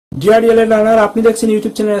Dear DLL learner, আপনি দেখছেন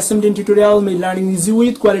YouTube channel SMDN tutorial May learning easy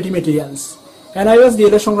with quality materials. NIS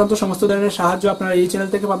DLL সংক্রান্ত সমস্ত ধরনের সাহায্য আপনারা এই চ্যানেল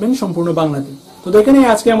থেকে পাবেন সম্পূর্ণ বাংলাতে। তো দেখেন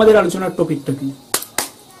আজকে আমাদের আলোচনার টপিকটা কি।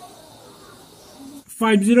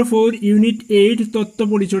 504 ইউনিট 8 তথ্য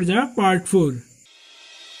পরিচর্যা পার্ট 4।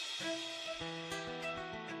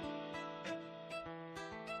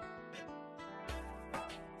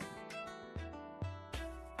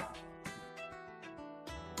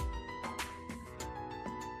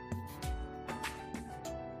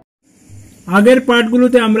 আগের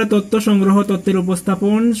পার্টগুলোতে আমরা তথ্য সংগ্রহ, তথ্যের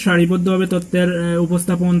উপস্থাপন, সারিবদ্ধভাবে তথ্যের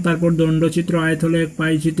উপস্থাপন, তারপর দণ্ডচিত্র, আয়তলেখ,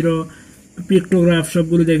 পাইচিত্র, পিক্টোগ্রাফ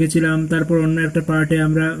সবগুলো দেখেছিলাম। তারপর অন্য একটা পার্টে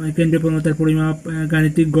আমরা কেন্দ্রীয় প্রবণতার পরিমাপ,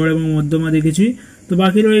 গাণিতিক গড় এবং মধ্যমা দেখেছি। তো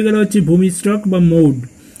বাকি রয়ে গেল হচ্ছে ভূমিস্ট্রক বা মোড।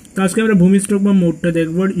 তো আজকে আমরা ভূমিস্ট্রক বা মোডটা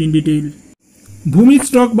দেখব ইন ডিটেইল।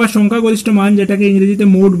 ভূমিস্ট্রক বা সংখ্যাগরিষ্ঠ মান, যেটাকে ইংরেজিতে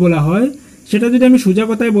মোড বলা হয়, সেটা যদি আমি সোজা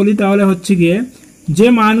কথায় বলি তাহলে হচ্ছে গিয়ে যে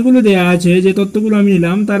মানগুলো দেয়া আছে, যে তথ্যগুলো আমি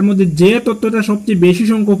নিলাম তার মধ্যে যে তথ্যটা সবচেয়ে বেশি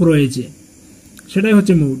সংখ্যক রয়েছে সেটাই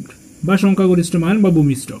হচ্ছে মোড বা সংখ্যাগরিষ্ঠ মান বা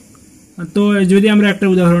ভূমিস্ট্রক। তো যদি আমরা একটা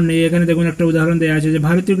উদাহরণ নিই, এখানে দেখুন একটা উদাহরণ দেওয়া আছে যে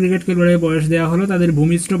ভারতীয় ক্রিকেট খেলোয়াড়ের বয়স দেওয়া হলো, তাদের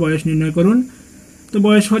ভূমিষ্ঠ বয়স নির্ণয় করুন। তো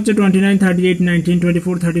বয়স হচ্ছে 29, 38, 19,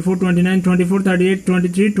 24, 34, 29, 24, 38,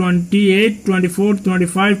 23, 28, 24,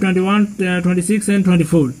 25, 21, 26 and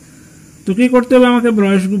 24। তো কি করতে হবে, আমাকে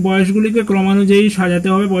বয়সগুলিকে ক্রমানুযায়ী সাজাতে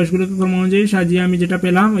হবে। বয়সগুলিকে ক্রমানুযায়ী সাজিয়ে আমি যেটা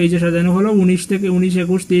পেলাম, এই যে সাজানো হলো 19 থেকে 19,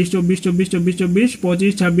 21, 23, 24, 24, 24, 24,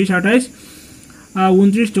 25, 26, 28,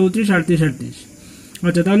 29, 34, 38, 38।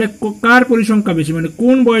 আচ্ছা, তাহলে কার পরিসংখ্যা বেশি, মানে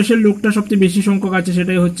কোন বয়সের লোকটা সবচেয়ে বেশি সংখ্যক আছে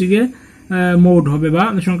সেটাই হচ্ছে গিয়ে মোড হবে বা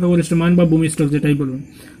সংখ্যাগরিষ্ঠ মান বা ভূমিস্ট্রক যেটাই বলুন।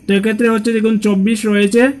 তো এক্ষেত্রে হচ্ছে দেখুন 24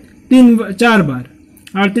 রয়েছে 4 বার,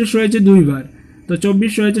 38 রয়েছে 2 বার। তো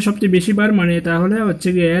 24 রয়েছে সবচেয়ে বেশি বার, মানে তাহলে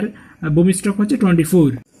হচ্ছে গিয়ে এর ভূমিস্ট্রক হচ্ছে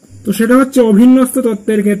 24। তো সেটা হচ্ছে অভিন্যস্ত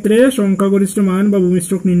তত্ত্বের ক্ষেত্রে সংখ্যাগরিষ্ঠ মান বা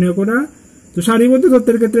ভূমিস্ট্রক নির্ণয় করা। তো সারিবদ্ধ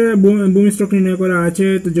তত্ত্বের ক্ষেত্রে ভূমিস্ট্রক নির্ণয় করা আছে,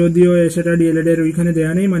 তো যদিও সেটা ডিএলএড এর ওইখানে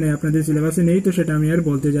দেয়া নেই, মানে আপনাদের সিলেবাসে নেই, তো সেটা আমি আর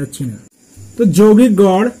বলতে যাচ্ছি না। তো যৌগিক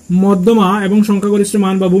গড়, মধ্যমা এবং সংখ্যাগরিষ্ঠ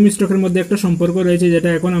মান বা ভূমিস্ট্রকের মধ্যে একটা সম্পর্ক রয়েছে, যেটা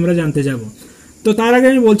এখন আমরা জানতে যাব। তো তার আগে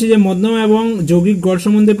আমি বলছি যে মধ্যমা এবং যৌগিক গড়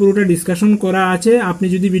সম্বন্ধে পুরোটা ডিসকাশন করা আছে। আপনি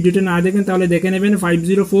যদি ভিডিওটা না দেখেন তাহলে দেখে নেবেন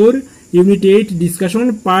 504 ইউনিট 8 ডিসকাশন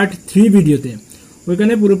পার্ট 3 ভিডিওতে,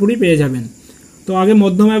 ওইখানে পুরোপুরি পেয়ে যাবেন। তো আগে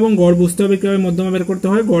মধ্যমা এবং গড় বুঝতে হবে, কীভাবে মধ্যমা বের করতে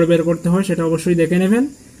হয়, গড় বের করতে হয়, সেটা অবশ্যই দেখে নেবেন।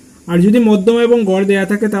 আর যদি মধ্যমা এবং গড় দেওয়া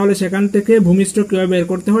থাকে তাহলে সেখান থেকে ভূমিস্ট্রক কীভাবে বের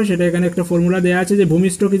করতে হয় সেটা এখানে একটা ফর্মুলা দেওয়া আছে, যে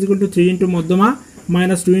ভূমিস্ট্রক ইজ ইকুয়াল টু 3 ইন্টু মধ্যমা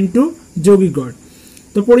মাইনাস 2 ইন্টু যৌগিক গড়।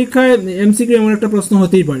 তো পরীক্ষায় এমসিকিউ এমন একটা প্রশ্ন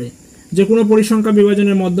হতেই পারে যে কোনো পরিসংখ্যা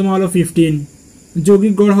বিভাজনের মধ্যমা হলো 15,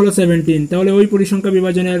 যৌগিক গড় হলো 17, তাহলে ওই পরিসংখ্যা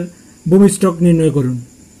বিভাজনের ভূমিস্ট্রক নির্ণয় করুন।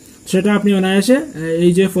 সেটা আপনি অনায়াসে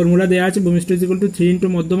এই যে ফর্মুলা দেওয়া আছে ভূমিস্ট্রক ইজ ইকুয়াল টু 3 ইন্টু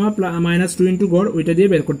মধ্যমা মাইনাস 2 ইন্টু গড়, ওইটা দিয়ে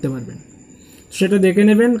বের করতে পারবেন। সেটা দেখে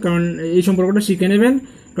নেবেন, কারণ এই সম্পর্কটা শিখে নেবেন,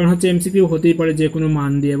 কারণ হচ্ছে এমসিকিউ হতেই পারে যে কোনো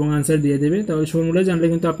মান দিয়ে এবং আনসার দিয়ে দেবে। তাহলে ফর্মুলা জানলে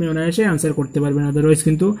কিন্তু আপনি অনায়াসে আনসার করতে পারবেন, আদারওয়াইজ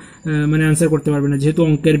কিন্তু মানে আনসার করতে পারবেন না, যেহেতু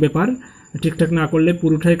অঙ্কের ব্যাপার। ঠিকঠাক না করলে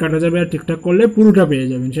পুরোটাই কাটা যাবে, আর ঠিকঠাক করলে পুরোটা পেয়ে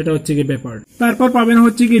যাবেন, সেটা হচ্ছে কি ব্যাপার। তারপর পাবেন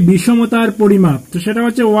হচ্ছে কি বিষমতার পরিমাপ। তো সেটা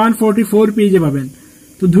হচ্ছে 144 পেজে পাবেন।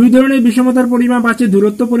 তো দুই ধরনের বিষমতার পরিমাপ আছে,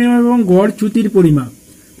 দূরত্ব পরিমাপ এবং গড় চ্যুতির পরিমাপ।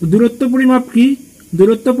 তো দূরত্ব পরিমাপ কি?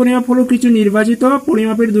 দূরত্ব পরিমাপ হলো কিছু নির্বাচিত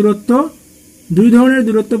পরিমাপের দূরত্ব। দুই ধরনের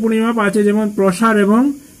দূরত্ব পরিমাপ আছে, যেমন প্রসার এবং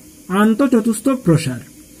আন্তঃচতুষ্ক প্রসার।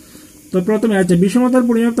 তো প্রথমে আছে বিষমতার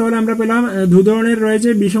পরিমাপ। তাহলে আমরা পেলাম দুই ধরনের রয়েছে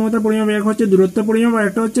বিষমতা পরিমাপ, এক হচ্ছে দূরত্ব পরিমাপ আর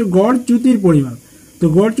একটা হচ্ছে গড় চ্যুতির পরিমাপ। তো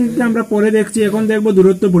গড় চ্যুতিটা আমরা পরে দেখছি, এখন দেখবো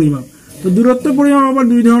দূরত্ব পরিমাপ। তো দূরত্ব পরিমাপ আবার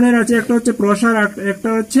দুই ধরনের আছে, একটা হচ্ছে প্রসার, একটা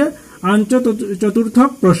হচ্ছে আন্তঃচতুর্থক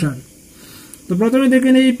প্রসার। তো প্রথমে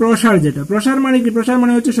দেখেন এই প্রসার, যেটা প্রসার মানে কি? প্রসার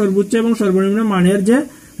মানে হচ্ছে সর্বোচ্চ এবং সর্বনিম্ন মানের যে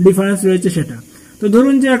ডিফারেন্স রয়েছে সেটা। তো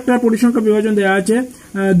ধরুন যে একটা পরিসংখ্যা বিভাজন দেওয়া আছে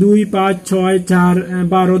 2, 5, 6, 4,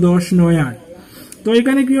 12, 10, 9, 8। তো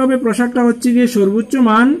এখানে কি হবে, প্রসারটা হচ্ছে গিয়ে সর্বোচ্চ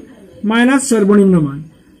মান মাইনাস সর্বনিম্ন মান।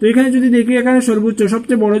 তো এখানে যদি দেখি, এখানে সর্বোচ্চ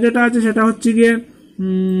সবচেয়ে বড় যেটা আছে সেটা হচ্ছে গিয়ে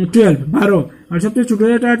 12, আর সবচেয়ে ছোট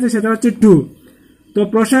যেটা আছে সেটা হচ্ছে 2। তো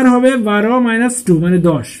প্রসার হবে 12 মাইনাস 2 মানে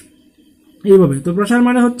 10, এইভাবে। তো প্রসার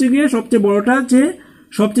মানে হচ্ছে গিয়ে সবচেয়ে বড়টা যে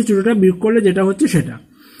সবচেয়ে ছোটটা বিয়োগ করলে যেটা হচ্ছে সেটা।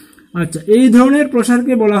 আচ্ছা, এই ধরনের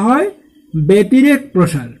প্রসারকে বলা হয় ব্যতিরেক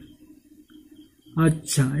প্রসার।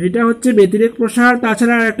 আচ্ছা, এটা হচ্ছে ব্যতিরেক প্রসার।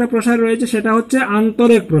 তাছাড়া আর একটা প্রসার রয়েছে, সেটা হচ্ছে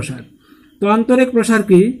আন্তরেক প্রসার। তো আন্তরেক প্রসার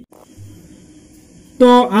কি? তো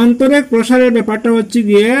আন্তরেক প্রসারের ব্যাপারটা হচ্ছে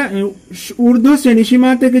গিয়ে ঊর্ধ্ব শ্রেণীসীমা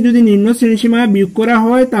থেকে যদি নিম্ন শ্রেণীসীমা বিয়োগ করা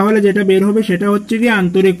হয় তাহলে যেটা বের হবে সেটা হচ্ছে গিয়ে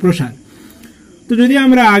আন্তরিক প্রসার। তো যদি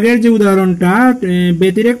আমরা আগের যে উদাহরণটা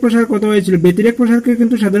ব্যতিরেক প্রসার কত হয়েছিল, ব্যতিরেক প্রসারকে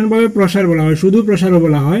কিন্তু সাধারণভাবে প্রসার বলা হয়, শুধু প্রসারও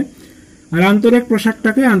বলা হয়, আর আন্তরিক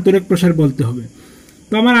প্রসারটাকে আন্তরিক প্রসার বলতে হবে।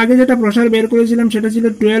 তো আমার আগে যেটা প্রসার বের করেছিলাম সেটা ছিল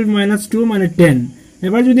 12 মাইনাস 2 মানে 10।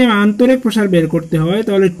 এবার যদি আন্তরিক প্রসার বের করতে হয়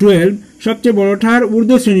তাহলে 12 সবচেয়ে বড়টার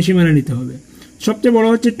ঊর্ধ্ব শ্রেণীসীমানা নিতে হবে। সবচেয়ে বড়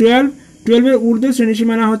হচ্ছে 12, 12 এর ঊর্ধ্ব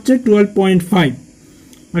শ্রেণীসীমানা হচ্ছে 12.5,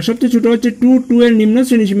 আর সবচেয়ে ছোট হচ্ছে 2, 2 এর নিম্ন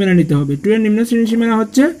শ্রেণীসীমানা নিতে হবে। 2 এর নিম্ন শ্রেণীসীমানা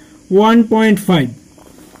হচ্ছে 1.5।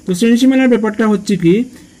 তো শ্রেণীসীমানার ব্যাপারটা হচ্ছে কি,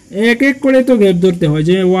 এক এক করে তো গ্যাপ ধরতে হয়,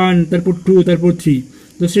 যে 1, তারপর 2, তারপর 3।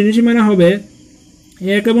 তো শ্রেণীসীমানা হবে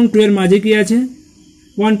 1 এবং 2 এর মাঝে কি আছে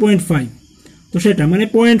 1.5, তো সেটা মানে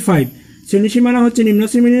 0.5। শ্রেণীসীমানা হচ্ছে নিম্ন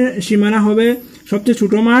সীমানা হবে সবচেয়ে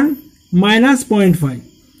ছোট মান -0.5,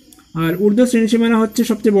 আর ঊর্ধ্ব শ্রেণীসীমানা হচ্ছে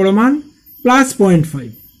সবচেয়ে বড় মান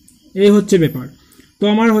 +0.5। এই হচ্ছে ব্যাপার। তো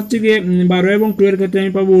আমার হচ্ছে গিয়ে 12 এবং 2 এর ক্ষেত্রে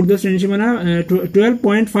আমি পাবো ঊর্ধ্ব শ্রেণীসীমানা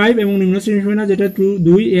 12.5 এবং নিম্ন শ্রেণীসীমানা যেটা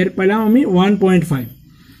 2 এর পেলাম আমি 1.5।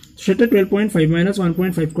 সেটা 12.5 মাইনাস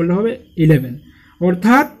 1.5 করলে হবে 11।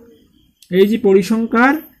 অর্থাৎ এই যে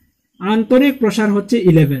পরিসংখ্যার আন্তরিক প্রসার হচ্ছে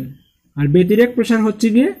 11 আর ব্যতিরেক প্রসার হচ্ছে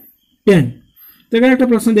গিয়ে 10। তো এখানে একটা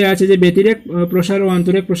প্রশ্ন দেওয়া আছে যে ব্যতিরেক প্রসার ও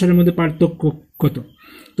আন্তরিক প্রসারের মধ্যে পার্থক্য কত।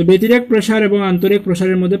 তো ব্যতিরেক প্রসার এবং আন্তরিক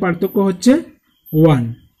প্রসারের মধ্যে পার্থক্য হচ্ছে 1।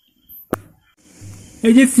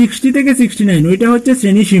 এই যে 60 থেকে 69 ওইটা হচ্ছে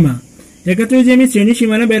শ্রেণীসীমা। এক্ষেত্রে যদি আমি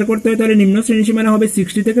শ্রেণীসীমানা বের করতে হয় তাহলে নিম্ন শ্রেণীসীমানা হবে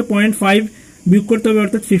 60 থেকে 0.5 বিয়োগ করতে হবে,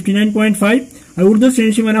 অর্থাৎ 59.5, আর ঊর্ধ্ব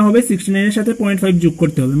শ্রেণীসীমানা হবে 69 এর সাথে 0.5 যোগ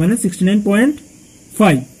করতে হবে, মানে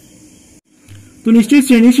 69.5। তো নিশ্চয়ই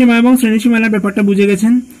শ্রেণীসীমা এবং শ্রেণীসীমানার ব্যাপারটা বুঝে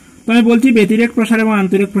গেছেন। তো আমি বলছি ব্যতিরেক প্রসার এবং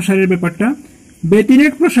আন্তরিক প্রসারের ব্যাপারটা।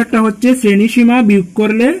 ব্যতিরেক প্রসারটা হচ্ছে শ্রেণীসীমা বিয়োগ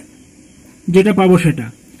করলে যেটা পাবো সেটা,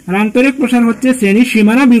 আর আন্তরিক প্রসার হচ্ছে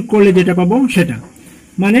শ্রেণীসীমানা বিয়োগ করলে যেটা পাবো সেটা।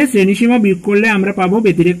 মানে শ্রেণীসীমা বিয়োগ করলে আমরা পাবো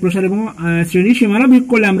ব্যতিরেক প্রসার এবং শ্রেণীসীমানা বিয়োগ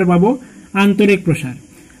করলে আমরা পাবো আন্তরিক প্রসার।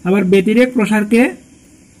 আবার ব্যতিরেক প্রসারকে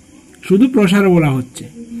শুধু প্রসার বলা হচ্ছে।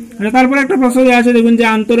 তারপর একটা প্রশ্ন দেওয়া আছে, দেখুন যে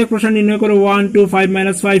আন্তরিক প্রসার নির্ণয় করো 1, 2, 5,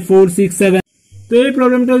 -5, 4, 6, 7। তো এই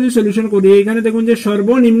প্রবলেমটা যদি সলিউশন করি, এখানে দেখুন যে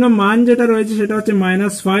সর্বনিম্ন মান যেটা রয়েছে সেটা হচ্ছে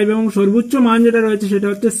 -5 এবং সর্বোচ্চ মান যেটা রয়েছে সেটা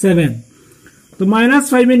হচ্ছে 7। তো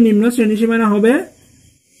 -5 এর নিম্ন শ্রেণীসীমানা হবে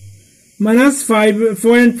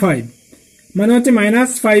 -5.5, মানে হচ্ছে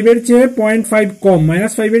 -5 এর চেয়ে 0.5 কম,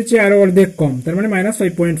 -5 এর চেয়ে আরো অর্ধেক কম, তার মানে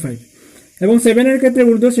 -5.5। এবং 7 এর ক্ষেত্রে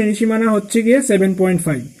ঊর্ধ্ব শ্রেণীসীমানা হচ্ছে গিয়ে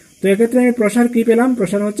 7.5। তো এক্ষেত্রে আমি প্রসার কি পেলাম,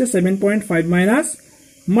 প্রসার হচ্ছে 7.5 মাইনাস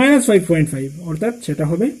 -5.5, অর্থাৎ সেটা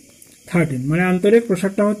হবে 13, মানে আন্তরিক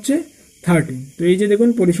প্রসারটা হচ্ছে 13। তো এই যে দেখুন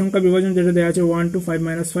পরিসংখ্যা বিভাজন যেটা দেওয়া আছে 1, 2, 5,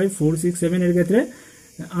 -5, 4, 6, 7 এর ক্ষেত্রে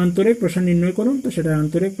আন্তরিক প্রসার নির্ণয় করুন, তো সেটা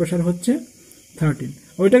আন্তরিক প্রসার হচ্ছে 13।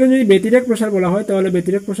 ওইটাকে যদি ব্যতিরেক প্রসার বলা হয় তাহলে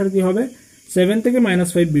ব্যতিরেক প্রসার কি হবে, 7 থেকে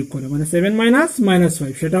 -5 বিয়োগ করে, মানে 7 মাইনাস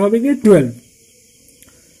 -5, সেটা হবে কি 12।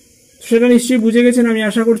 সেটা নিশ্চয়ই বুঝে গেছেন আমি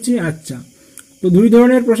আশা করছি। আচ্ছা, তো দুই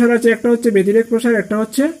ধরনের প্রসার আছে, একটা হচ্ছে ব্যতিরেক প্রসার, একটা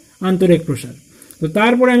হচ্ছে আন্তরিক প্রসার। তো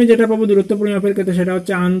তারপরে আমি যেটা পাবো দূরত্ব পরিমাপের ক্ষেত্রে সেটা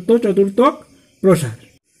হচ্ছে আন্তঃচতুর্থক প্রসার।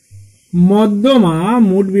 মধ্যমা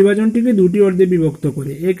মোট বিভাজনটিকে দুটি অর্ধে বিভক্ত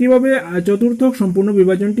করে, একইভাবে চতুর্থক সম্পূর্ণ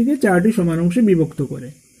বিভাজনটিকে 4টি সমান অংশে বিভক্ত করে।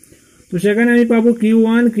 তো সেখানে আমি পাবো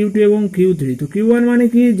Q1, Q2 এবং Q3। তো Q1 মানে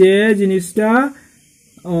কি, যে জিনিসটা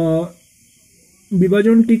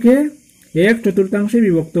বিভাজনটিকে 1/4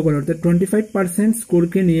 বিভক্ত করে, অর্থাৎ 25%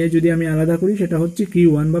 স্কোরকে নিয়ে যদি আমি আলাদা করি সেটা হচ্ছে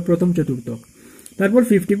Q1 বা প্রথম চতুর্থক। তারপর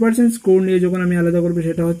 50% স্কোর নিয়ে যখন আমি আলাদা করবো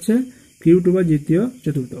সেটা হচ্ছে Q2 বা দ্বিতীয়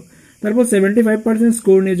চতুর্থক। তারপর 75%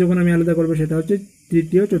 স্কোর নিয়ে যখন আমি আলাদা করবো সেটা হচ্ছে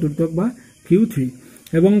তৃতীয় চতুর্থক বা Q3,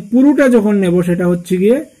 এবং পুরোটা যখন নেব সেটা হচ্ছে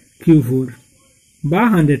গিয়ে Q4 বা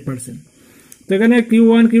 100%। তো এখানে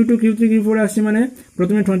Q1, Q2, Q3, Q4 আসছে, মানে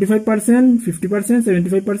প্রথমে 25%, 50%,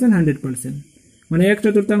 75%, 100%, মানে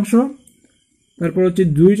 1/4, তারপর হচ্ছে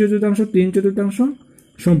 2/4, 3/4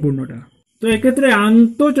 সম্পূর্ণটা। তো এক্ষেত্রে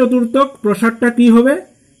আন্তঃচতুর্থক প্রসারটা কি হবে,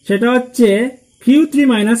 সেটা হচ্ছে Q3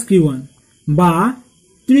 মাইনাস Q1 বা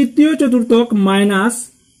তৃতীয় চতুর্থক মাইনাস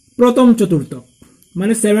প্রথম চতুর্থক,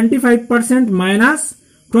 মানে 75% মাইনাস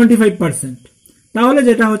 25%, তাহলে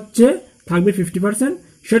যেটা হচ্ছে থাকবে 50%,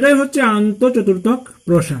 সেটাই হচ্ছে আন্তঃচতুর্থক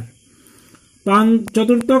প্রসার।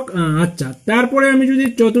 চতুর্থক। আচ্ছা, তারপরে আমি যদি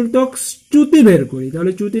চতুর্থক চ্যুতি বের করি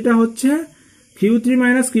তাহলে চ্যুতিটা হচ্ছে Q3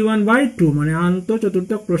 মাইনাস Q1 বাই 2, মানে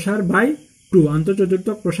আন্তঃচতুর্থক প্রসার বাই 2।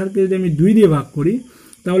 আন্তঃচতুর্থক প্রসারকে যদি আমি 2 দিয়ে ভাগ করি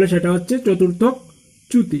তাহলে সেটা হচ্ছে চতুর্থক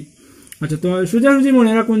চ্যুতি। আচ্ছা, তো সোজাসুজি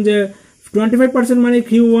মনে রাখুন যে 25% মানে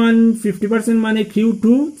Q1, 50% মানে Q2,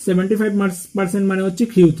 75% মানে হচ্ছে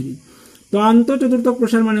Q3। তো আন্তঃচতুর্থক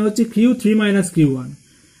প্রসার মানে হচ্ছে Q3 মাইনাস Q1।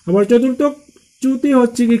 আবার চতুর্থক চ্যুতি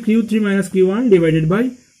হচ্ছে কি Q3 minus Q1 divided by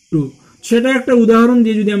 2। সেটা একটা উদাহরণ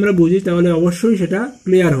দিয়ে যদি আমরা বুঝি তাহলে অবশ্যই সেটা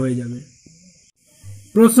ক্লিয়ার হয়ে যাবে।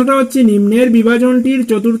 প্রশ্নটা হচ্ছে নিম্নের বিভাজনটির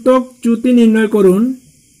চতুর্থক চ্যুতি নির্ণয় করুন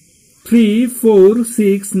 3, 4,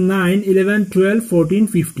 6, 9, 11, 12, 14,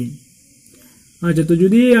 15। আচ্ছা, তো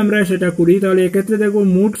যদি আমরা সেটা করি তাহলে এক্ষেত্রে দেখবো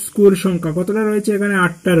মোট স্কোর সংখ্যা কতটা রয়েছে, এখানে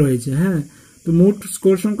 8টা রয়েছে। হ্যাঁ, তো মোট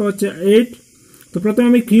স্কোর সংখ্যা হচ্ছে 8। তো প্রথমে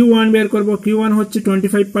আমি Q1 বের করব। Q1 হচ্ছে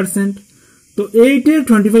 25%। তো 8-এর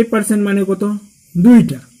 25% মানে কত,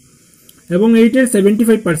 2টা, এবং 8-এর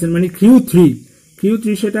 75% মানে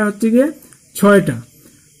Q3 সেটা হচ্ছে গিয়ে 6টা।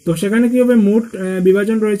 তো সেখানে কি হবে, মোট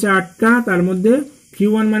বিভাজন রয়েছে 8টা, তার মধ্যে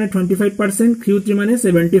Q1 মানে 25%, Q3 মানে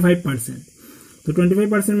 75%। তো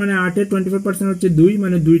 25% মানে 8-এর 25% হচ্ছে 2,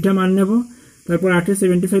 মানে 2টা মান নেব। তারপর 8-এর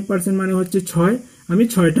 75% মানে হচ্ছে 6, আমি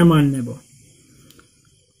 6টা মান নেব।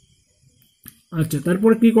 আচ্ছা,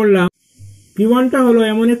 তারপর কি করলাম, Q1টা হলো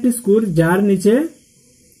এমন একটি স্কোর যার নিচে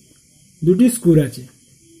দুটি স্কোর আছে।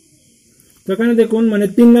 তো এখানে দেখুন, মানে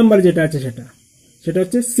 3 নাম্বার যেটা আছে সেটা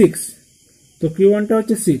হচ্ছে 6। তো Q1টা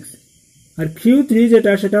হচ্ছে 6। আর Q3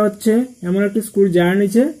 যেটা, সেটা হচ্ছে এমন একটি স্কোর যার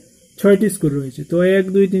নিচে 6টি স্কোর রয়েছে। তো 1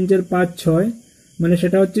 2 3 4 5 6, মানে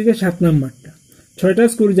সেটা হচ্ছে গিয়ে 7 নাম্বারটা। 6টা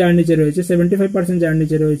স্কোর যার নিচে রয়েছে, 75% যার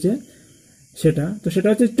নিচে রয়েছে সেটা। তো সেটা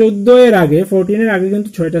হচ্ছে 14-এর আগে, 14-এর আগে কিন্তু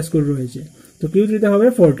 6টা স্কোর রয়েছে। তো Q3-তে হবে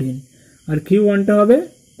 14, আর Q1টা হবে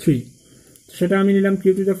 3। সেটা আমি নিলাম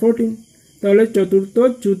Q3-তে 14। তাহলে চতুর্থ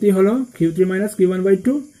চ্যুতি হলো Q3 minus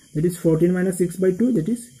Q1/2, that is 14 minus 6/2, that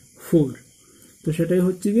is 4। তো সেটাই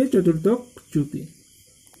হচ্ছে গিয়ে চতুর্থ চ্যুতি।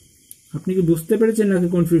 আপনি কি বুঝতে পেরেছেন নাকি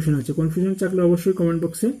কনফিউশন আছে? কনফিউশন থাকলে অবশ্যই কমেন্ট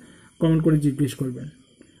বক্সে কমেন্ট করে জিজ্ঞেস করবেন।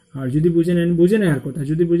 আর যদি বুঝে নেওয়ার কথা,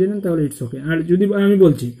 যদি বুঝে নেন তাহলে ইটস ওকে। আর যদি আমি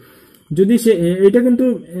বলছি, যদি এটা কিন্তু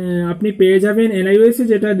আপনি পেয়ে যাবেন NIOS-এ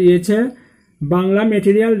যেটা দিয়েছে, বাংলা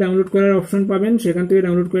মেটেরিয়াল ডাউনলোড করার অপশন পাবেন, সেখান থেকে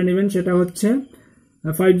ডাউনলোড করে নেবেন। সেটা হচ্ছে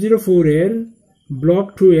 504-এর ব্লক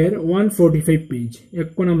 2-এর 145 পেজ,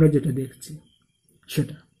 এখন আমরা যেটা দেখছি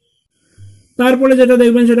সেটা। তারপরে যেটা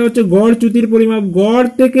দেখবেন সেটা হচ্ছে গড় চ্যুতির পরিমাপ। গড়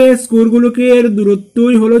থেকে স্কোরগুলোকে এর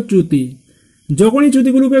দূরত্বই হলো চ্যুতি। যখনই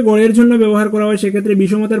চ্যুতিগুলোকে গড়ের জন্য ব্যবহার করা হয়, সেক্ষেত্রে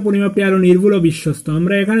বিষমতার পরিমাপটি আরো নির্ভুল ও বিশ্বস্ত।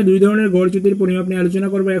 আমরা এখানে দুই ধরনের গড় চ্যুতির পরিমাপ নিয়ে আলোচনা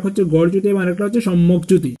করবো, এক হচ্ছে গড় চ্যুতি এবং আরেকটা হচ্ছে সম্যক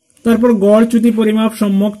চ্যুতি। তারপর গড় চ্যুতি পরিমাপ,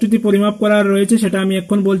 সম্যক চ্যুতি পরিমাপ করার রয়েছে, সেটা আমি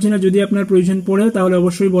এখন বলছি না। যদি আপনার প্রয়োজন পড়ে তাহলে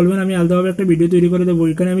অবশ্যই বলবেন, আমি আলাদাভাবে একটা ভিডিও তৈরি করে দেবো,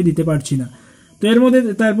 এখানে আমি দিতে পারছি না। তো এর মধ্যে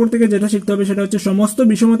তারপর থেকে যেটা শিখতে হবে সেটা হচ্ছে সমস্ত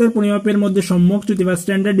বিষমতার পরিমাপের মধ্যে সম্যক চ্যুতি বা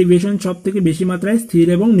স্ট্যান্ডার্ড ডিভিয়েশন সব থেকে বেশি মাত্রায় স্থির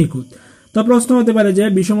এবং নিখুঁত। তো প্রশ্ন হতে পারে যে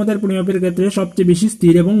বিষমতার পরিমাপের ক্ষেত্রে সবচেয়ে বেশি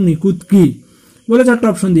স্থির এবং নিখুঁত কি, বলে 4টা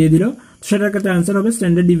অপশন দিয়ে দিল। সেটার ক্ষেত্রে আনসার হবে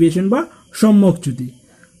স্ট্যান্ডার্ড ডিভিয়েশন বা সম্যক চ্যুতি।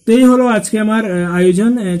 তো এই হলো আজকে আমার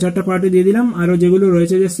আয়োজন, 4টা পার্টে দিয়ে দিলাম। আরো যেগুলো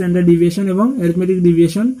রয়েছে যে স্ট্যান্ডার্ড ডিভিয়েশন এবং অ্যারিথমেটিক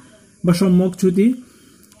ডিভিয়েশন বা সম্যক চ্যুতি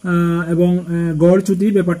এবং গড় চ্যুতি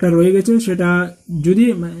ব্যাপারটা রয়ে গেছে, সেটা যদি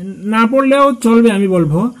না পড়লেও চলবে আমি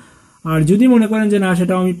বলবো। আর যদি মনে করেন যে না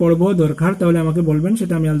সেটাও আমি পড়বো দরকার, তাহলে আমাকে বলবেন,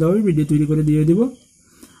 সেটা আমি আলাদাভাবে ভিডিও তৈরি করে দিয়ে দিব।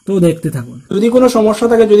 তো দেখতে থাকুন। যদি কোনো সমস্যা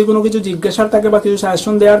থাকে, যদি কোনো কিছু জিজ্ঞাসার থাকে বা কিছু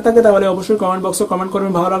সাজেশন দেওয়ার থাকে, তাহলে অবশ্যই কমেন্ট বক্সে কমেন্ট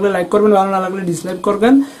করবেন। ভালো লাগলে লাইক করবেন, ভালো না লাগলে ডিসলাইক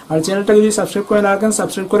করবেন। আর চ্যানেলটাকে যদি সাবস্ক্রাইব করে রাখেন,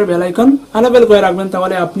 সাবস্ক্রাইব করে বেল আইকন আনএবল করে রাখবেন,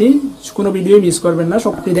 তাহলে আপনি কোনো ভিডিও মিস করবেন না।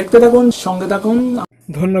 সবটি দেখতে থাকুন, সঙ্গে থাকুন।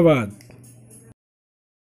 ধন্যবাদ।